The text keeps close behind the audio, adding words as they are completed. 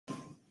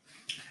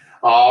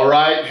All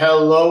right.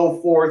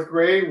 Hello, fourth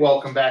grade.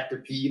 Welcome back to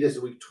PE. This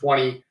is week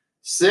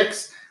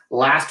 26.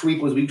 Last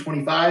week was week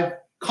 25,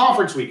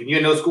 conference week, and you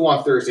had no school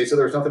on Thursday, so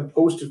there's nothing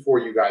posted for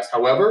you guys.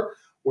 However,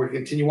 we're going to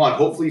continue on.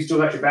 Hopefully, you still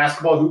got your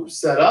basketball hoops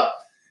set up.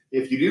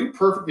 If you do,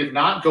 perfect. If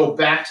not, go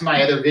back to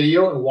my other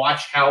video and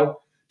watch how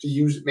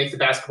to make the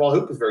basketball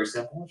hoop. It's very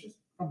simple. It's just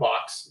a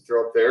box.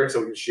 Throw up there so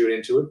we can shoot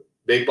into it.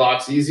 Big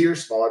box easier,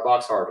 smaller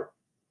box harder.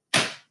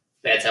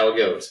 That's how it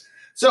goes.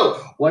 So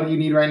what do you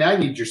need right now? You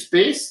need your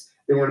space.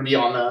 Then we're going to be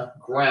on the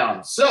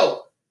ground.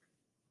 So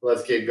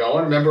let's get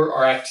going. Remember,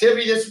 our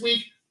activity this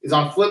week is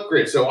on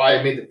Flipgrid. So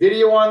I made the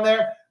video on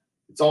there.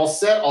 It's all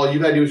set. All you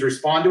got to do is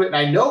respond to it. And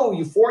I know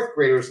you fourth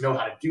graders know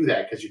how to do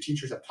that because your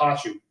teachers have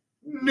taught you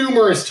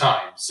numerous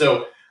times.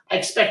 So I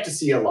expect to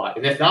see a lot.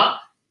 And if not,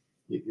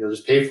 you'll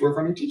just pay for it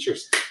from your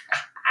teachers.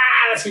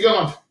 Let's get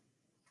going.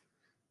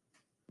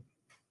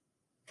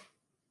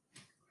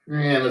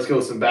 And let's go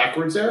some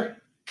backwards there.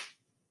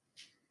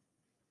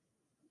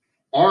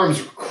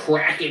 Arms are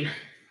cracking.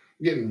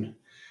 Getting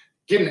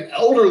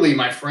elderly,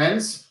 my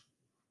friends.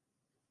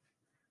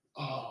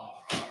 Oh,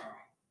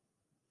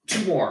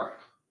 2 more.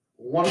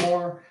 1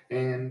 more,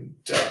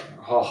 and done.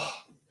 Oh,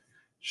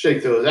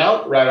 shake those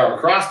out. Right arm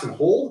across and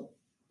hold.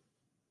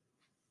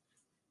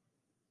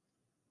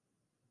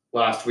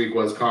 Last week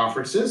was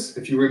conferences.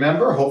 If you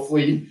remember,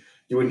 hopefully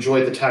you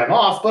enjoyed the time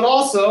off, but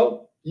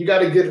also you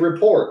got a good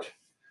report.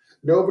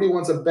 Nobody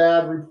wants a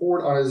bad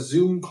report on a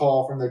Zoom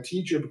call from their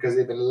teacher because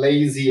they've been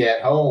lazy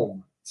at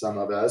home, some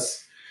of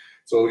us.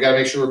 So we got to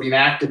make sure we're being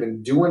active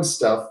and doing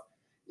stuff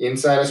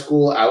inside of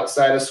school,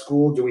 outside of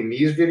school, doing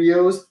these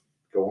videos,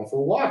 going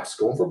for walks,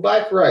 going for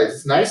bike rides.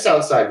 It's nice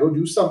outside. Go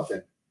do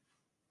something.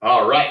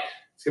 All right.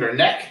 Let's get our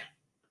neck.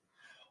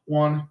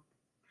 1,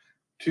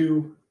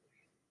 2,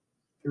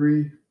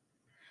 3,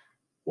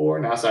 4.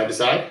 Now side to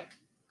side.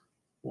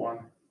 1.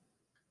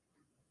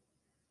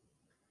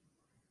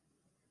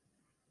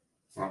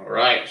 All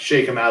right,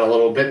 shake them out a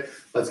little bit.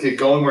 Let's get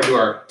going. We're going to do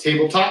our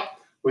tabletop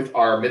with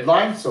our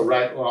midline. So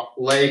right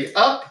leg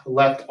up,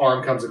 left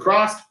arm comes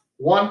across.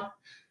 1,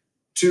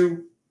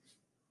 2,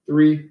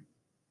 3,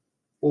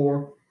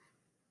 4,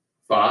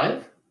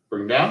 5.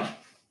 Bring down.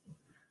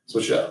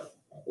 Switch up.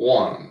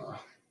 1,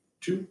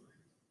 2,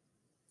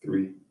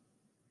 3,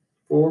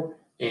 4,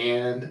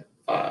 and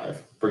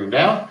 5. Bring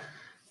down.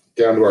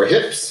 Down to our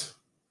hips.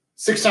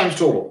 6 times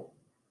total.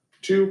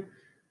 2,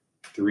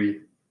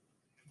 3,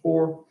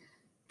 4,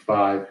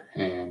 5,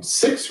 and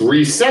 6.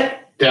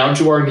 Reset down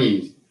to our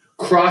knees.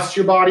 Cross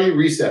your body,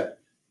 reset.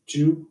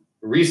 2,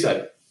 reset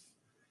it.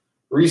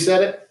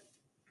 Reset it.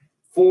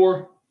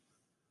 4,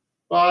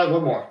 5,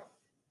 1 more.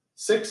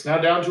 6, now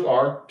down to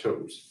our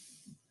toes.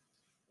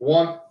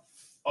 1,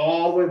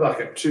 all the way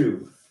back up.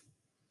 2,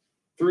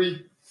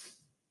 3,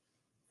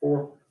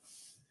 4,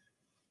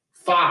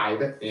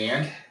 5,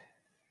 and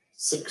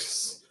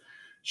 6.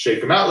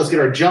 Shake them out. Let's get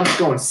our jumps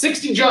going.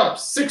 60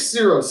 jumps. 6,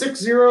 0, 6,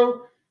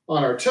 0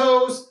 on our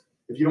toes.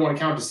 If you don't want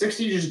to count to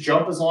 60, just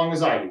jump as long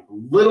as I do.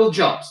 Little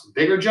jumps.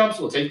 Bigger jumps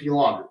will take you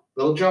longer.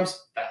 Little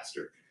jumps,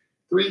 faster.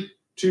 3,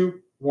 2,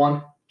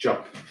 1,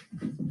 jump.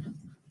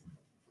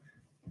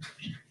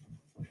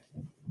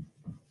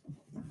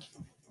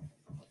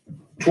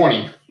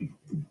 $20,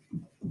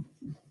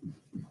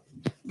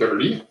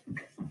 $30,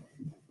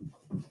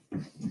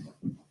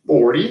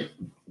 $40,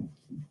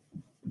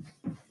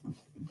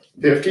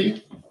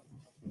 $50,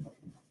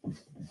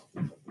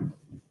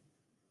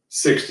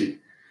 $60.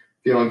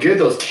 Feeling good.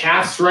 Those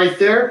calves right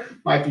there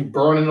might be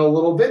burning a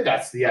little bit.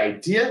 That's the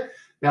idea.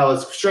 Now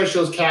let's stretch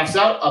those calves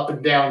out up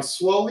and down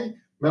slowly.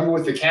 Remember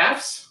with the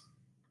calves,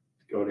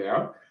 go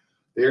down.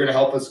 They're going to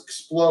help us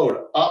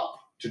explode up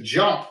to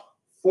jump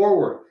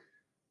forward.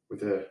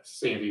 With the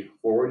same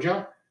forward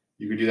jump,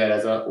 you could do that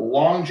as a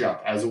long jump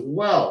as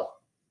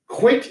well.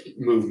 Quick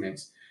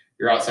movements.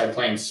 You're outside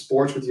playing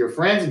sports with your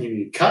friends and you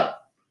need to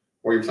cut,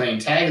 or you're playing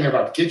tag and they're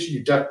about to get you.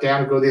 You duck down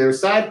and go to the other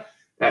side.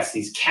 That's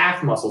these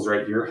calf muscles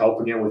right here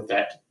helping you with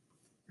that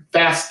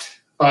fast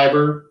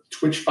fiber,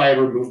 twitch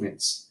fiber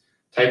movements.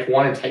 Type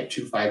 1 and type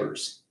 2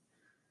 fibers.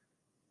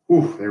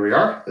 Ooh, there we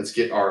are. Let's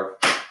get our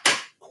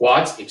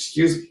quads.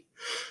 Excuse me.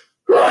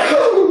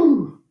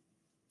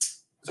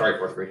 Sorry,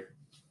 fourth grade.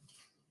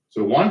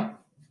 So 1,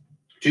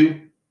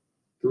 2,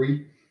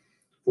 3,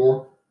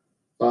 4,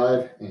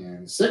 5,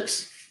 and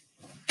 6.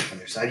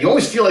 Other side. You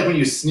always feel like when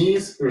you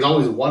sneeze, there's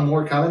always 1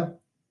 more coming.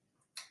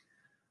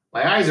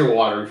 My eyes are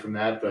watering from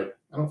that, but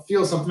I don't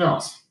feel something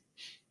else.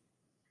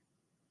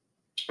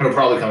 It'll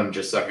probably come in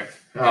just a second.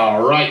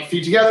 All right,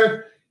 feet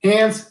together,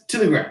 hands to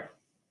the ground.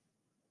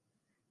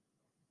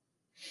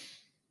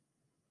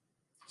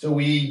 So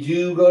we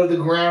do go to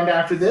the ground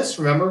after this.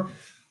 Remember,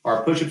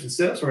 our push-ups and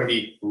sit-ups are going to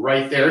be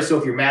right there. So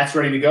if your mat's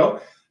ready to go,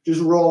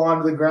 just roll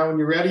onto the ground when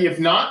you're ready. If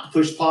not,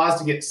 push pause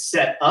to get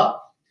set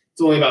up.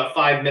 It's only about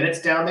 5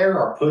 minutes down there.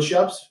 Our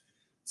push-ups,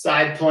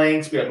 side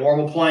planks, we got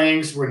normal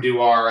planks. We're going to do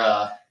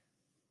our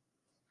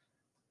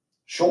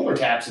shoulder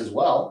taps as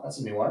well. That's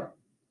a new one.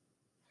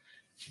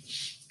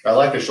 I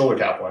like the shoulder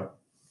tap one.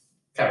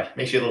 Kind of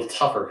makes you a little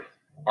tougher.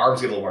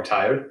 Arms get a little more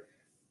tired.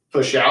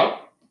 Push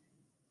out.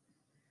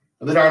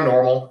 and then our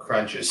normal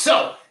crunches.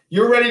 So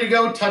you're ready to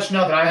go. Touch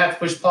nothing. I have to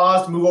push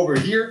pause to move over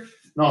here,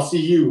 and I'll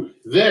see you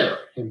there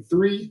in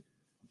 3,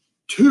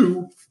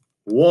 2,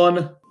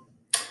 1.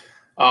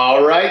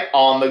 All right,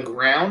 on the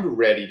ground,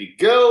 ready to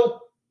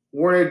go.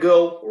 We're going to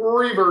go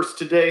reverse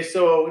today.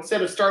 So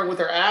instead of starting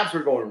with our abs,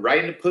 we're going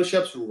right into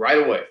push-ups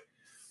right away.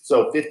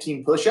 So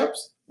 15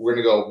 push-ups. We're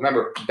going to go,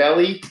 remember,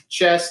 belly,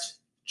 chest,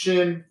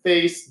 chin,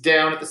 face,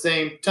 down at the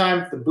same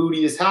time. If the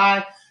booty is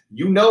high,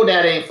 you know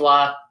that ain't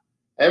fly.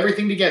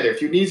 Everything together.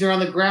 If your knees are on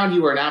the ground,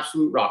 you are an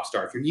absolute rock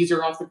star. If your knees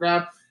are off the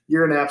ground,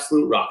 you're an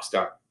absolute rock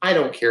star. I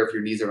don't care if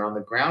your knees are on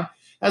the ground,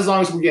 as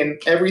long as we're getting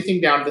everything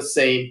down to the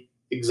same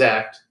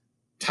exact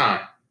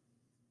time.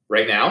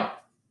 Right now,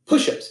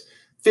 push-ups.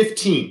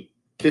 15.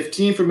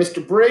 15 for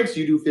Mr. Briggs.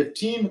 You do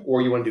 15,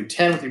 or you want to do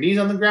 10 with your knees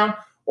on the ground,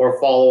 or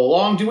follow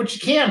along. Do what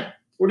you can.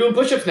 We're doing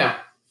push-ups now.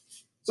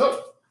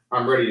 So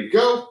I'm ready to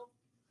go.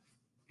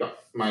 Got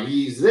my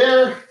knees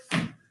there.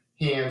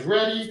 Hands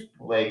ready.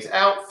 Legs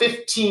out.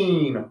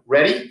 15.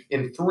 Ready?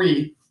 In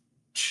 3,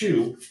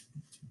 2,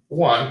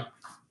 1.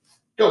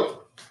 Go.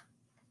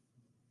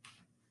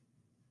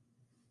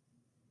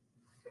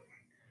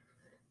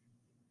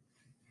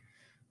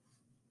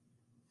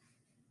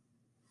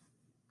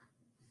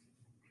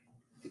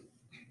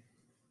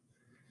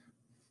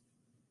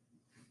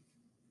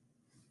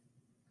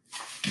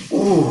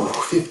 Ooh,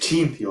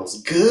 15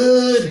 feels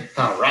good.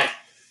 All right.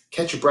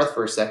 Catch your breath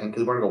for a second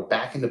because we're going to go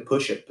back into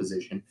push-up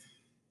position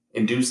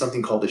and do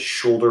something called a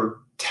shoulder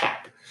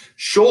tap.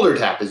 Shoulder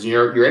tap is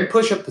you're in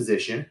push-up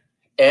position.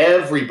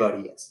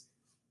 Everybody is.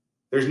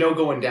 There's no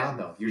going down,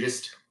 though. You're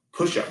just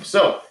push-up.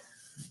 So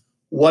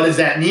what does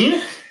that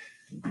mean?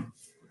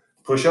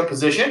 Push-up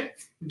position,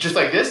 just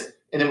like this.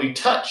 And then we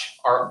touch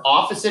our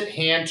opposite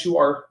hand to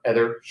our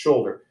other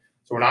shoulder.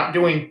 So we're not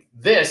doing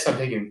this. I'm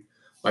taking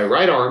my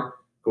right arm,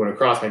 going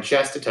across my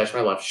chest to touch my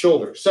left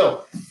shoulder.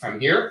 So I'm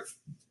here.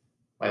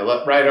 My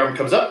right arm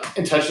comes up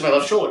and touches my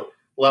left shoulder.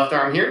 Left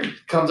arm here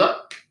comes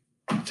up,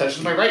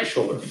 touches my right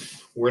shoulder.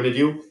 We're going to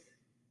do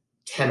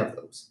 10 of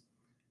those.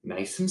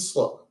 Nice and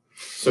slow.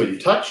 So you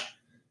touch,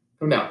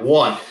 come down.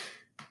 1,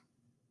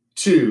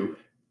 2,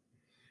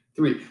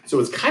 3. So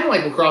it's kind of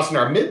like we're crossing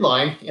our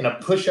midline in a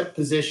push-up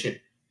position.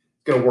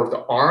 It's going to work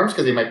the arms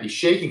because they might be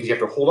shaking because you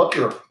have to hold up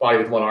your body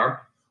with one arm.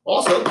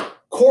 Also,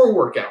 core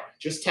workout,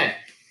 just 10.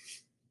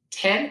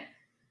 10.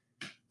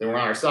 Then we're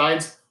on our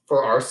sides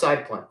for our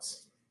side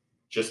planks.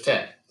 Just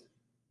 10.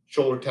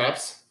 Shoulder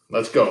taps.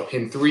 Let's go.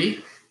 In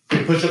 3,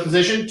 in push-up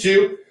position.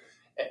 2,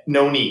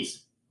 no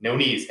knees. No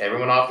knees.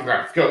 Everyone off the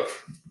ground. Go.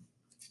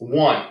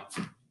 1,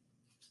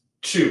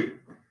 2,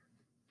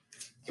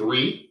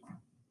 3,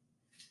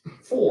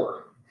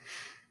 4,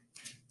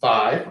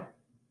 5,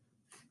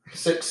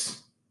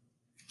 6,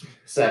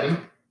 7,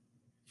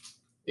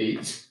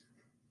 8,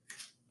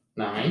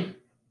 9,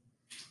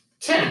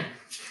 10.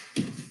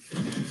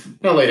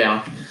 Now lay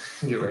down.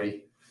 Get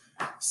ready.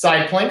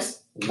 Side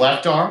planks,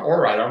 left arm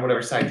or right arm,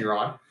 whatever side you're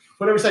on.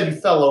 Whatever side you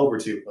fell over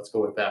to. Let's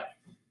go with that.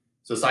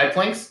 So side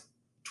planks,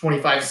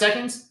 25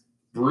 seconds.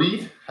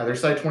 Breathe. Other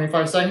side,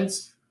 25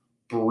 seconds.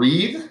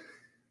 Breathe.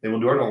 Then we'll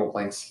do our normal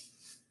planks.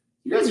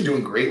 You guys are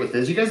doing great with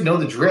this. You guys know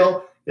the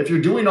drill. If you're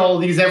doing all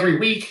of these every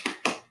week,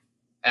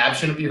 abs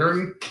shouldn't be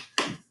hurting.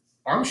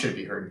 Arms shouldn't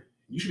be hurting.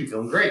 You should be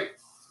feeling great.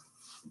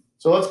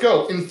 So let's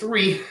go in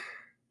 3,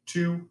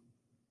 2,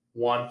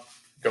 1,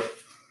 go.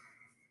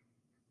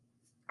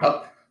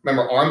 Up.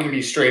 Remember, arm can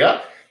be straight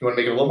up. You want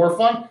to make it a little more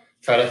fun?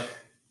 Try to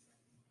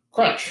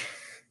crunch.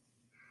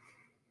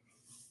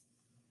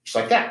 Just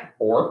like that.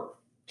 Or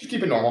just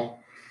keep it normal.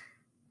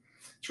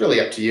 It's really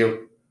up to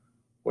you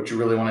what you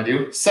really want to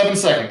do. 7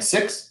 seconds.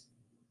 6,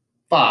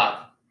 5,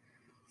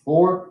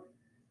 4,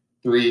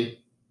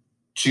 3,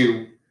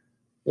 2,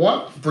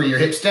 1. Bring your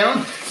hips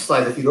down.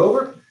 Slide the feet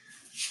over.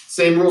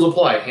 Same rules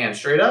apply. Hands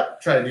straight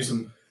up. Try to do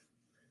some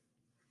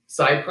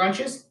side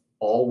crunches.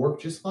 All work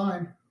just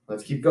fine.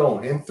 Let's keep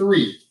going. In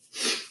 3,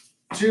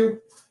 2,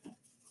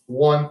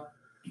 1.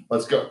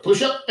 Let's go.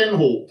 Push up and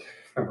hold.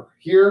 Remember,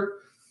 here,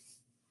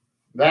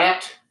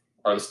 that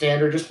are the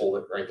standard. Just hold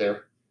it right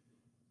there.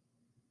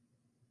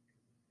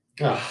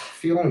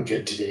 Feeling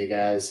good today,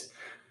 guys.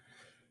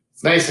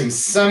 It's nice and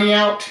sunny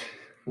out.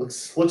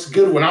 Looks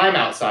good when I'm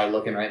outside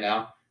looking right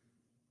now.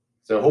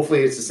 So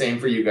hopefully it's the same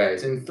for you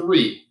guys. In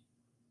 3,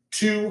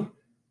 2,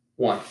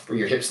 1. Bring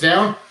your hips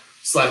down.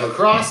 Slide them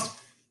across.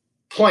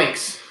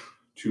 Planks.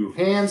 2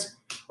 hands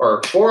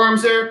or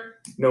forearms there.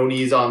 No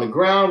knees on the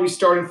ground. We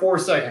start in 4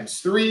 seconds.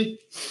 3,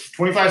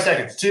 25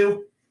 seconds.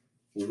 2,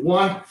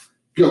 1.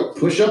 Go.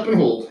 Push up and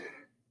hold.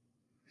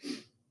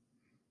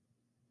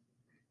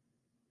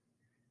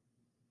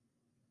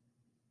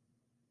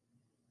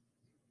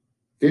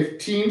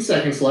 $15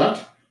 seconds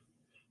left.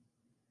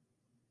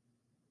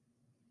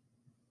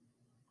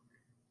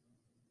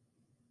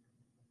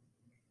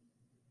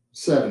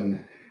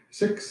 7,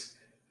 6,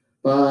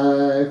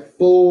 5,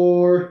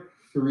 4,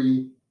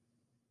 3,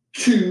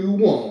 2,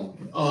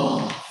 1.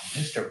 Oh,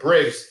 Mr.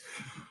 Briggs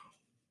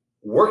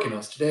working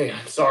us today.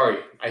 I'm sorry,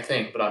 I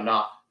think, but I'm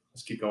not.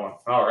 Let's keep going.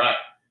 All right.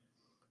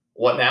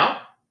 What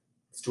now?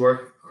 Let's do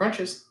our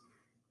crunches.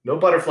 No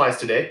butterflies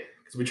today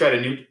because we tried a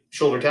new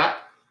shoulder tap.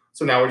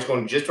 So now we're just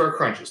going just to our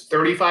crunches.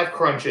 35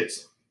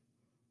 crunches.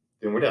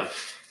 Then we're done.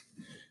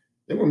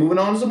 Then we're moving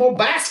on to some more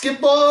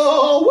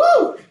basketball.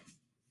 Woo!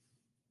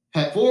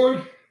 Head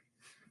forward.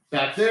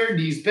 Back there.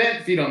 Knees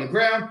bent. Feet on the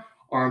ground.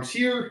 Arms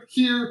here,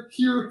 here,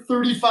 here.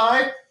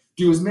 35.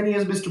 Do as many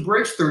as Mr.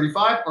 Briggs.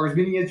 35. Or as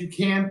many as you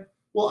can.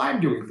 Well, I'm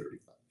doing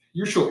 35.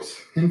 Your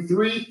choice. In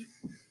 3,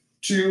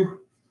 2,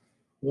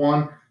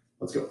 1.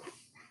 Let's go.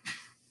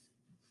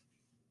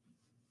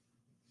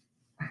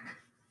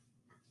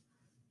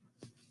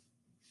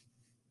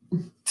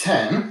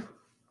 10,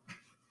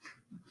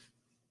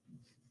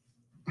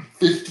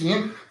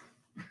 15,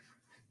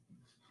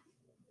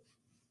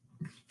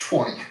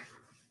 20,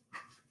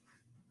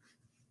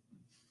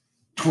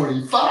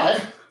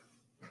 25,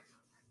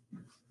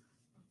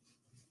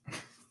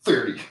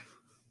 30.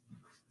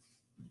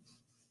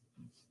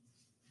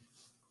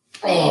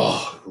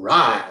 All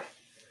right.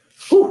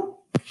 Whew.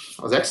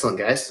 That was excellent,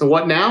 guys. So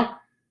what now?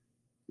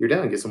 You're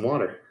done. Get some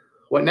water.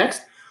 What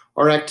next?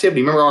 Our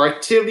activity. Remember, our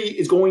activity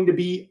is going to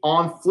be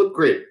on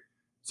Flipgrid.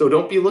 So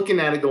don't be looking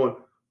at it going,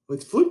 well,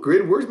 it's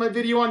Flipgrid. Where's my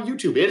video on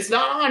YouTube? It's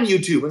not on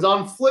YouTube. It's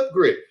on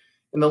Flipgrid.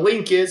 And the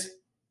link is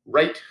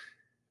right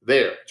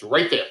there. It's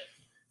right there.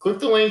 Click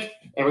the link.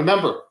 And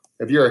remember,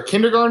 if you're a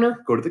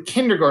kindergartner, go to the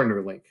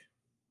kindergartner link.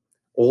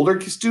 Older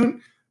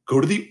student,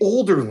 go to the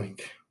older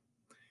link.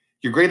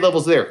 Your grade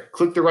level's there.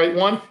 Click the right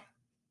one.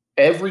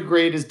 Every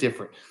grade is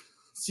different.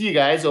 See you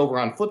guys over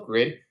on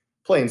Flipgrid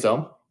playing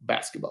some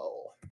basketball.